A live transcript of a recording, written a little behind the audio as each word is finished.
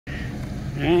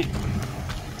Alright,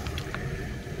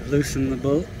 loosen the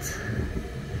bolt.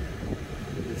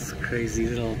 This crazy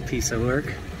little piece of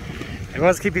work. It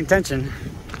was keeping tension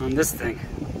on this thing.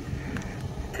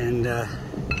 And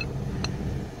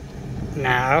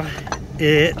now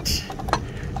it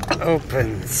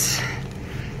opens.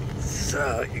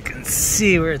 So you can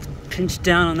see where it's pinched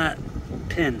down on that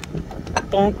pin.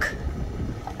 Bonk.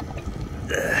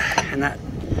 And that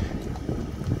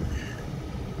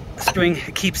spring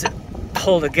keeps it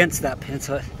pulled against that pin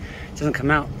so it doesn't come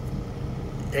out.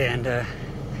 And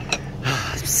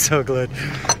I'm so glad.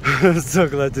 I'm so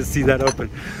glad to see that open.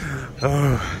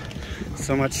 Oh,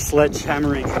 so much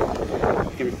sledgehammering.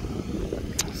 You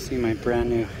can see my brand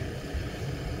new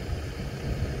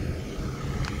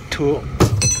tool.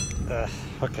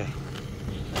 Okay.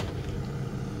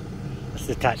 Let's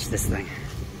detach this thing.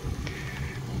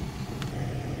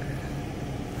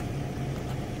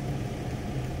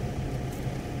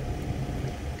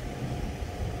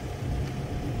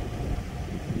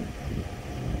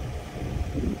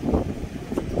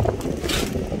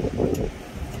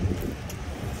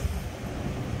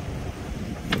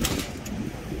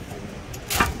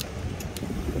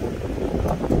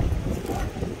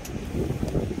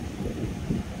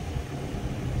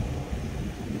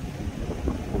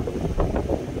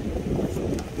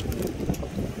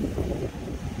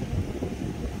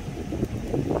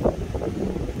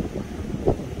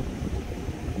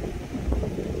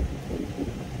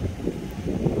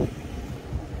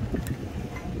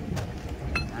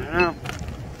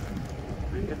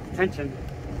 Tension.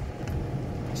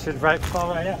 It should fall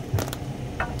right out.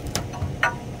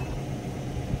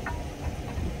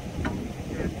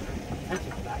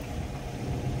 Tension's back.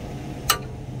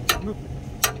 Move.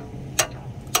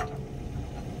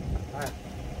 All right.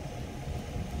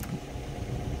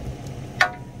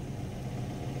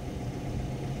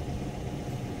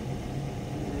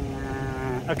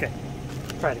 Okay.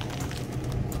 Try it again.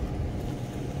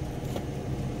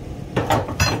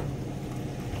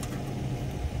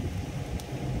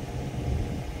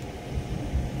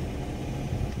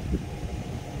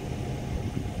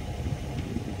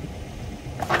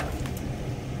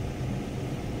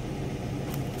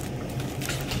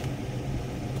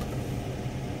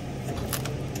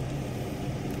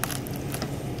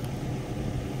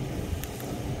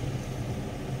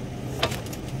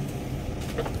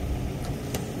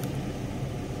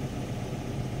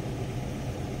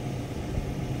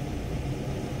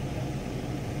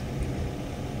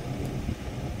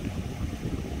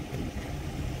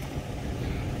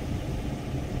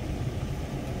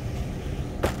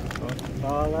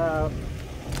 Fall out.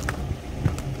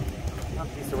 Not a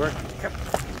piece of work. Yep.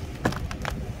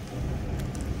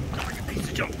 Like a piece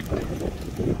of junk.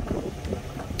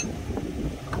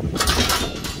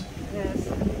 Yes.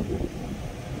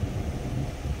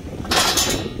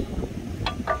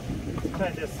 Try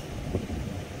this.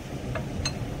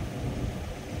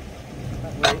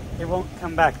 That way it won't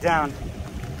come back down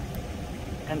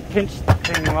and pinch the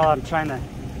thing while I'm trying to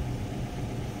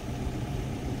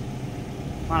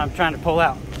pull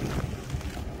out.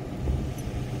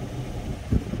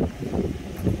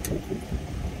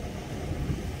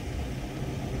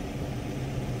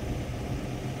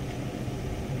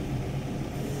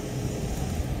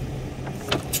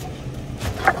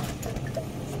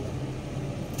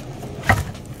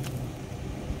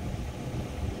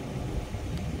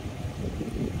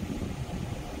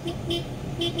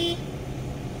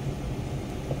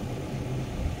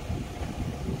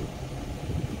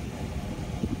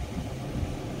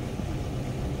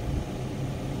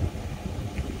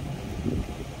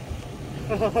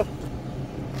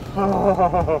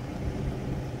 Oh,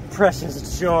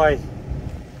 precious joy.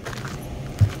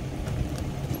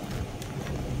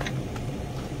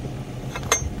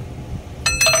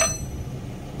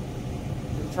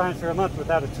 Been trying for a month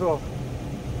without a tool.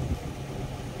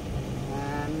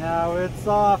 And now it's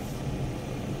off.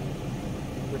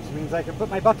 Which means I can put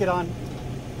my bucket on.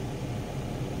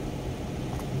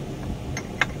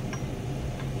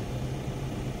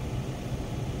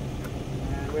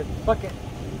 And with the bucket,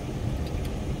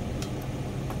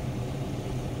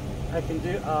 I can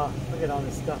do, look at all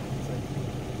this stuff.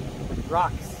 It's like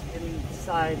rocks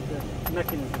inside the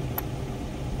mechanism.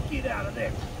 Get out of there.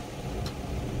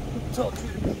 Who told you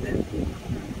to be there?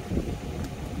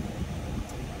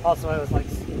 Also, I was like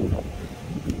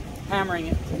hammering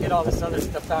it to get all this other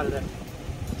stuff out of there.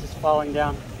 It's just falling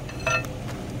down.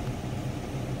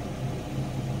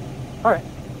 All right.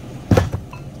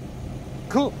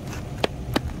 Cool.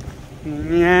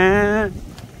 Yeah.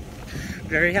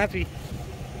 Very happy.